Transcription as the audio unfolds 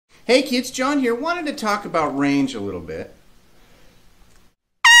Hey kids, John here. Wanted to talk about range a little bit.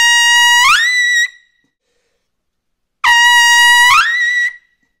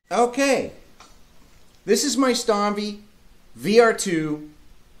 Okay, this is my Stomvi VR2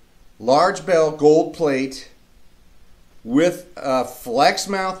 large bell gold plate with a flex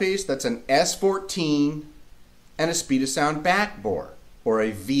mouthpiece that's an S14 and a speed of sound backbore, or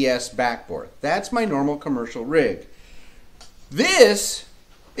a VS backbore. That's my normal commercial rig. This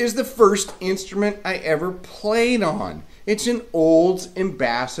is the first instrument I ever played on. It's an Olds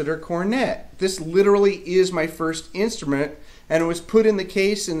Ambassador cornet. This literally is my first instrument, and it was put in the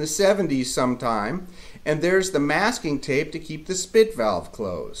case in the 70s sometime, and there's the masking tape to keep the spit valve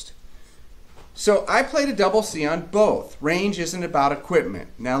closed. So I played a double C on both. Range isn't about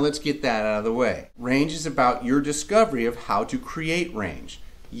equipment. Now let's get that out of the way. Range is about your discovery of how to create range.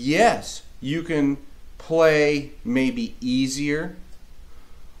 Yes, you can play maybe easier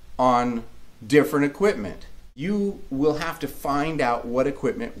on different equipment. You will have to find out what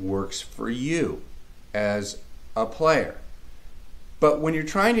equipment works for you as a player. But when you're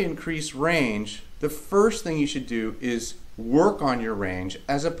trying to increase range, the first thing you should do is work on your range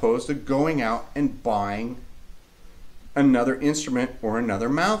as opposed to going out and buying another instrument or another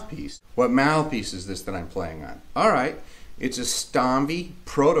mouthpiece. What mouthpiece is this that I'm playing on? Alright, it's a Stomvi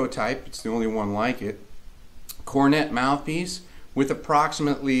prototype, it's the only one like it, cornet mouthpiece with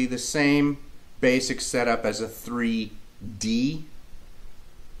approximately the same basic setup as a 3D,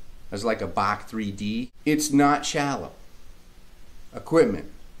 as like a Bach 3D. It's not shallow.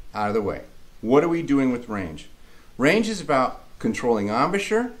 Equipment, out of the way. What are we doing with range? Range is about controlling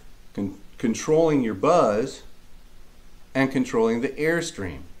embouchure, controlling your buzz, and controlling the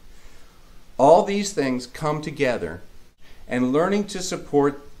airstream. All these things come together, and learning to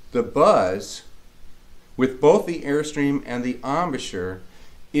support the buzz with both the airstream and the embouchure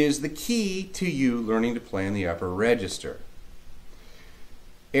is the key to you learning to play in the upper register.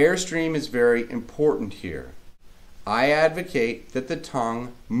 Airstream is very important here. I advocate that the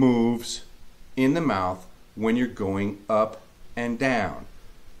tongue moves in the mouth when you're going up and down.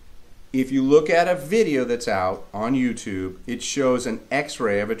 If you look at a video that's out on YouTube, it shows an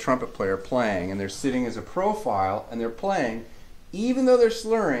x-ray of a trumpet player playing, and they're sitting as a profile and they're playing. Even though they're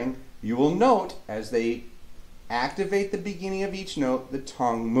slurring, you will note as they activate the beginning of each note, the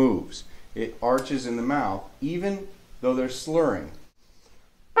tongue moves. It arches in the mouth, even though they're slurring.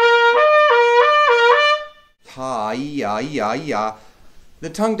 Ha, ya, ya, ya. The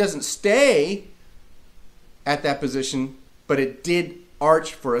tongue doesn't stay at that position, but it did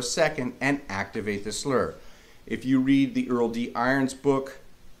arch for a second and activate the slur. If you read the Earl D. Irons book,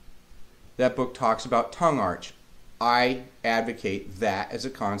 that book talks about tongue arch. I advocate that as a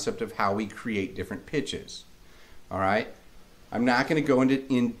concept of how we create different pitches. All right? I'm not going to go into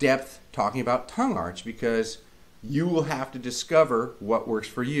in-depth talking about tongue arch because you will have to discover what works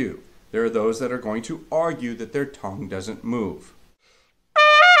for you. There are those that are going to argue that their tongue doesn't move.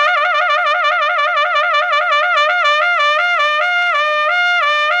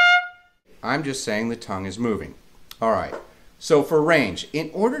 I'm just saying the tongue is moving. All right. So for range,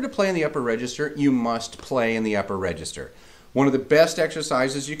 in order to play in the upper register, you must play in the upper register. One of the best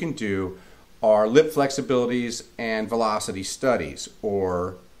exercises you can do are lip flexibilities and velocity studies,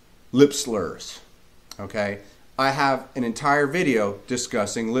 or lip slurs. Okay? I have an entire video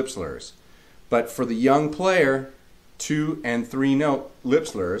discussing lip slurs. But for the young player, 2 and 3 note lip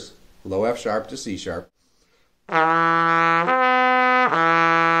slurs, low F sharp to C sharp,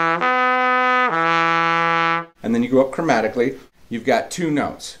 and then you go up chromatically, you've got 2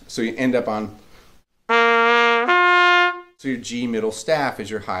 notes. So you end up on, so your G middle staff is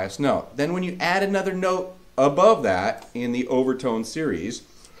your highest note. Then when you add another note above that in the overtone series,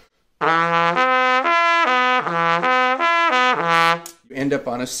 you end up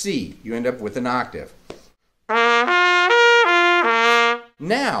on a C. You end up with an octave.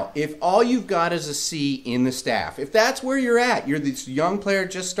 Now, if all you've got is a C in the staff, if that's where you're at, you're this young player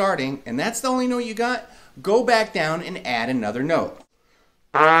just starting, and that's the only note you got, go back down and add another note.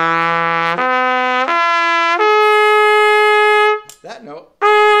 That note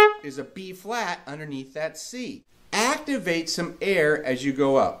is a B flat underneath that C. Activate some air as you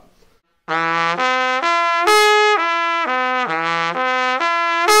go up.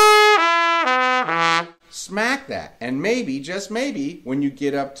 Smack that, and maybe, just maybe, when you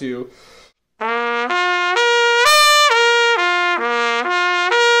get up to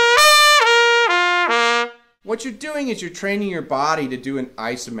what you're doing is you're training your body to do an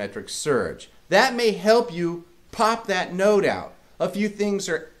isometric surge. That may help you pop that note out. A few things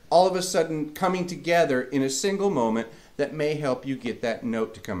are all of a sudden coming together in a single moment that may help you get that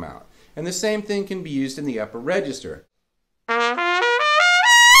note to come out. And the same thing can be used in the upper register.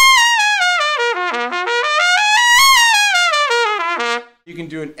 You can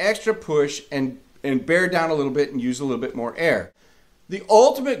do an extra push and bear down a little bit and use a little bit more air. The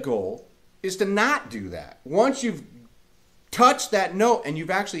ultimate goal is to not do that. Once you've touched that note and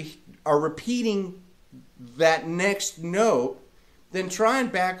you've actually are repeating that next note, then try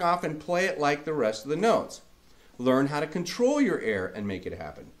and back off and play it like the rest of the notes. Learn how to control your air and make it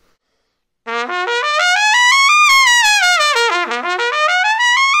happen.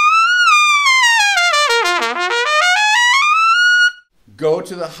 Go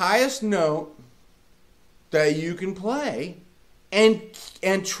to the highest note that you can play and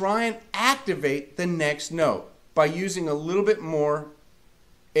try and activate the next note by using a little bit more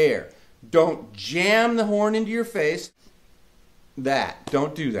air. Don't jam the horn into your face.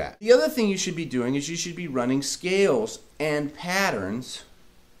 Don't do that. The other thing you should be doing is you should be running scales and patterns,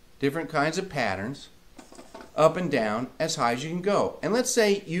 different kinds of patterns, up and down as high as you can go. And let's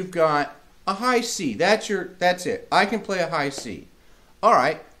say you've got a high C. That's it. I can play a high C. All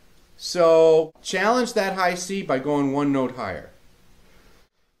right. So challenge that high C by going one note higher.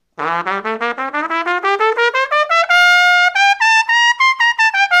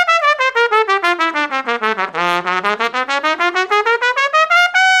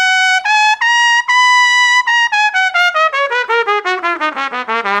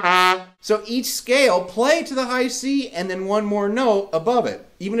 So each scale, play to the high C and then one more note above it,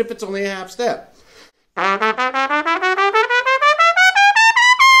 even if it's only a half step.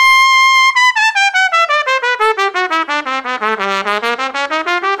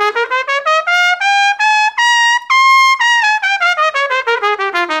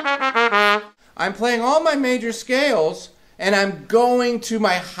 I'm playing all my major scales and I'm going to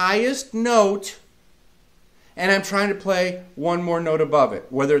my highest note and I'm trying to play one more note above it,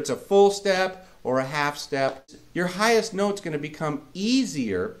 whether it's a full step or a half step. Your highest note's going to become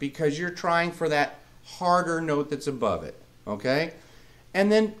easier because you're trying for that harder note that's above it, okay?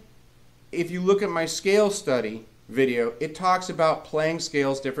 And then if you look at my scale study video, it talks about playing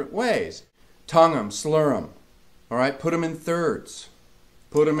scales different ways. Tongue them, slur them, all right? Put them in thirds.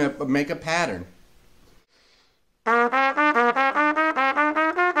 Put them in, make a pattern.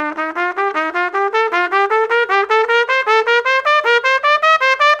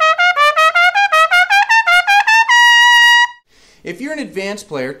 If you're an advanced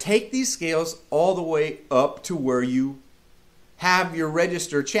player, take these scales all the way up to where you have your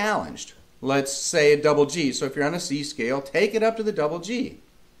register challenged. Let's say a double G. So if you're on a C scale, take it up to the double G.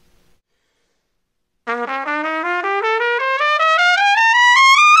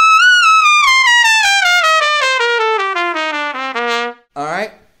 All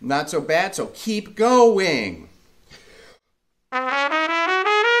right, not so bad, so keep going.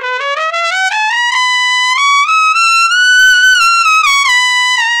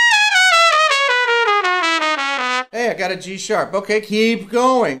 Hey, I got a G sharp. Okay, keep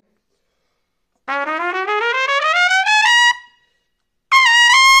going.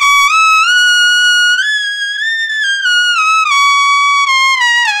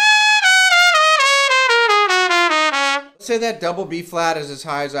 Say that double B flat is as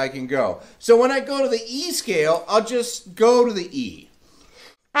high as I can go. So when I go to the E scale, I'll just go to the E.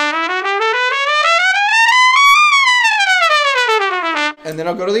 And then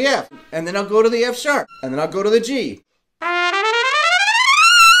I'll go to the F. And then I'll go to the F sharp. And then I'll go to the G.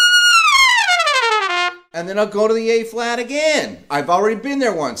 And then I'll go to the A flat again. I've already been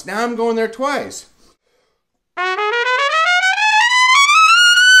there once. Now I'm going there twice.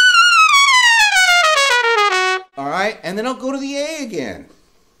 All right, and then I'll go to the A again.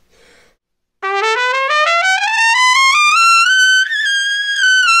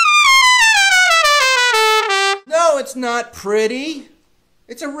 No, it's not pretty.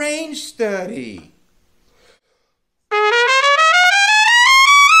 It's a range study.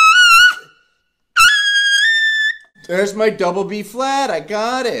 There's my double B flat. I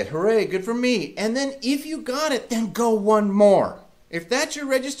got it. Hooray, good for me. And then if you got it, then go one more. If that's your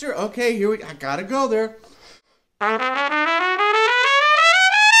register, okay, I gotta go there.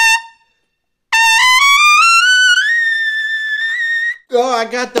 Oh, I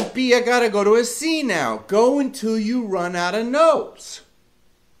got the B. I gotta go to a C now. Go until you run out of notes.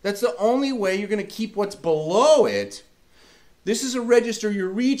 That's the only way you're gonna keep what's below it. This is a register you're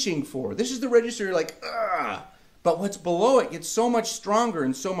reaching for. This is the register you're like, ugh. But what's below it gets so much stronger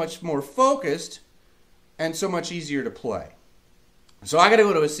and so much more focused and so much easier to play. So I gotta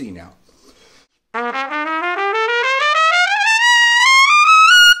go to a C now.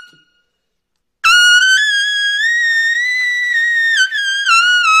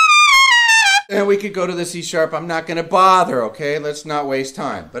 And we could go to the C sharp. I'm not going to bother, okay? Let's not waste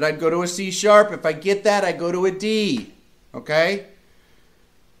time. But I'd go to a C sharp. If I get that, I go to a D, okay?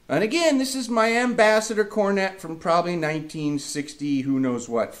 And again, this is my ambassador cornet from probably 1960, who knows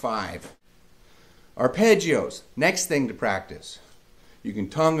what, 5. Arpeggios, next thing to practice. You can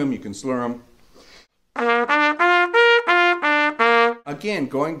tongue them, you can slur them. Again,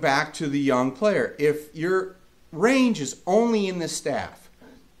 going back to the young player, if your range is only in the staff,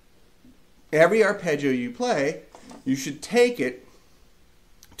 every arpeggio you play, you should take it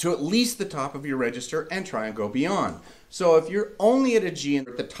to at least the top of your register and try and go beyond. So if you're only at a G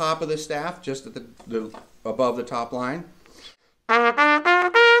at the top of the staff, just at the above the top line,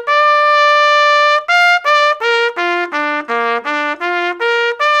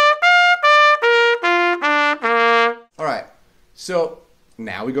 all right, so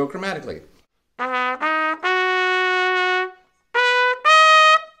now we go chromatically.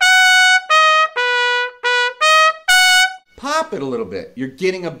 Pop it a little bit. You're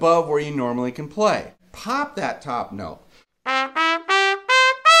getting above where you normally can play. Pop that top note.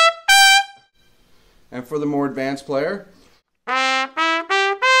 And for the more advanced player, and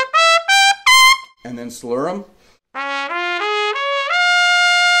then slur them.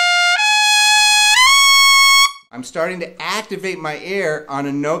 I'm starting to activate my air on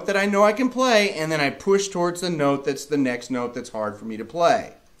a note that I know I can play, and then I push towards the note that's the next note that's hard for me to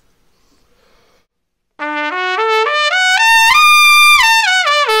play.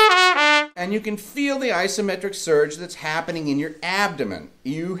 And you can feel the isometric surge that's happening in your abdomen.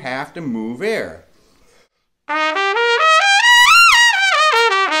 You have to move air.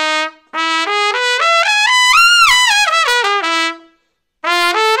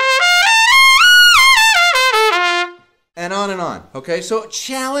 And on, okay? So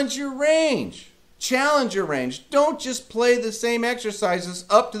challenge your range. Challenge your range. Don't just play the same exercises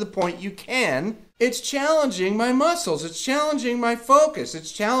up to the point you can. It's challenging my muscles. It's challenging my focus.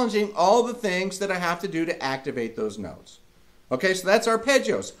 It's challenging all the things that I have to do to activate those notes. Okay, so that's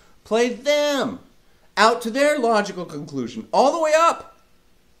arpeggios. Play them out to their logical conclusion, all the way up,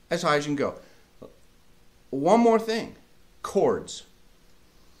 as high as you can go. One more thing, chords.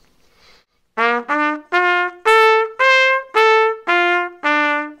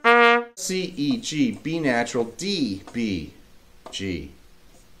 C, E, G, B natural, D, B, G,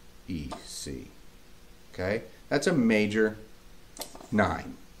 E, C. Okay, that's a major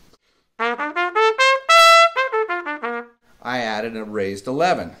 9. I added a raised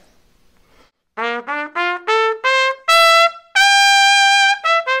 11.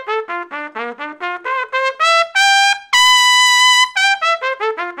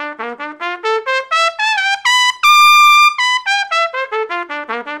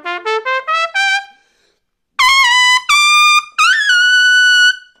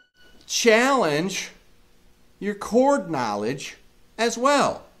 Challenge your chord knowledge as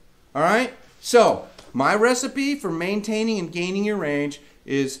well. All right? So, my recipe for maintaining and gaining your range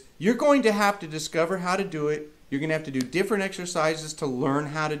is you're going to have to discover how to do it. You're going to have to do different exercises to learn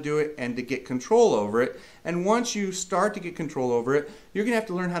how to do it and to get control over it. And once you start to get control over it, you're going to have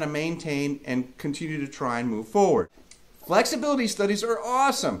to learn how to maintain and continue to try and move forward. Flexibility studies are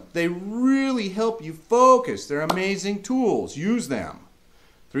awesome. They really help you focus. They're amazing tools. Use them.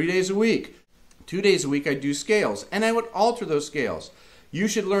 3 days a week. 2 days a week I do scales, and I would alter those scales. You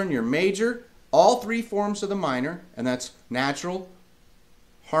should learn your major, all 3 forms of the minor, and that's natural,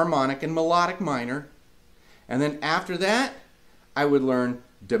 harmonic, and melodic minor. And then after that, I would learn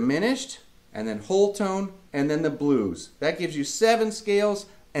diminished, and then whole tone, and then the blues. That gives you 7 scales,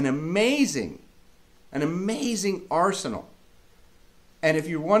 an amazing arsenal. And if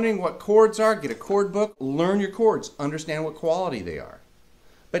you're wondering what chords are, get a chord book, learn your chords, understand what quality they are.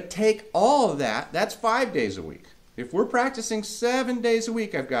 But take all of that, that's 5 days a week. If we're practicing 7 days a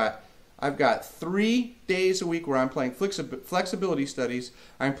week, I've got 3 days a week where I'm playing flexibility studies.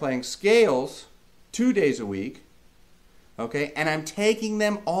 I'm playing scales 2 days a week, okay? And I'm taking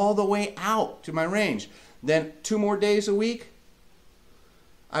them all the way out to my range. Then 2 more days a week,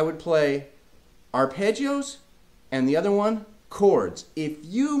 I would play arpeggios, and the other one, chords. If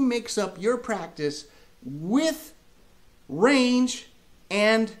you mix up your practice with range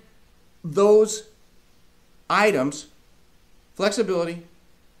and those items, flexibility,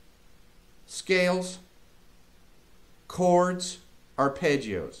 scales, chords,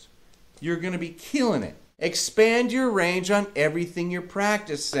 arpeggios, you're going to be killing it. Expand your range on everything you're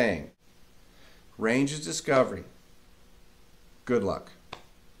practicing. Range is discovery. Good luck.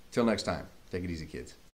 Till next time, take it easy, kids.